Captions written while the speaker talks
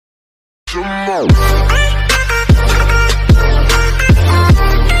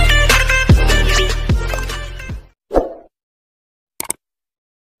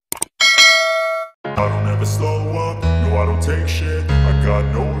don't ever slow up, no I don't take shit. I got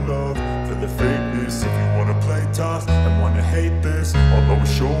no love for the fakeness. If you wanna play tough and wanna hate this, I'll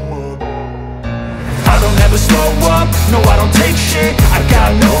always show up. I don't ever slow up, no I don't take shit. I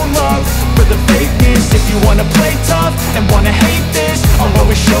got no love for the fakeness. If you wanna play tough and wanna hate this, I'll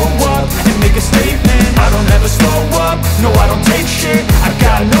always show up and make a statement. I don't ever slow up, no I don't take shit. I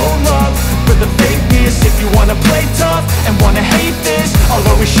got no love for the fakeness. If you wanna play tough and wanna hate this, I'll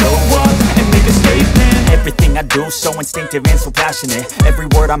always show up and make a statement. Everything I do so instinctive and so passionate. Every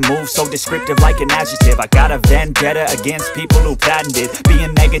word I move so descriptive like an adjective. I got a vendetta against people who patented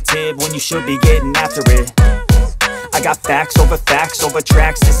being negative when you should be getting after it. I got facts over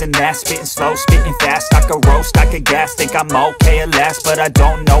tracks, this and that. Spitting slow, spitting fast, I could roast, I could gas. Think I'm okay at last, but I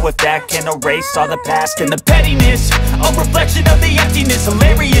don't know if that can erase all the past. And the pettiness, a reflection of the emptiness.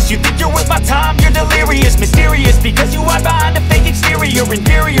 Hilarious, you think you're worth my time, you're delirious. Mysterious, because you hide behind a fake exterior.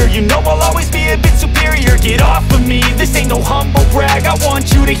 Inferior, you know I'll always be a bit superior. Get off of me, this ain't no humble brag. I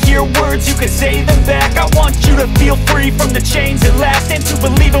want you to hear words, you can say them back. I want you to feel free from the chains at last, and to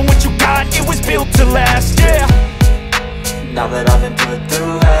believe in what you got, it was built to last, yeah. Now that I've been put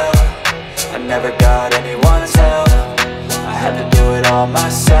through hell, I never got anyone's help. I had to do it all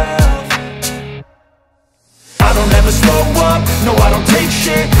myself.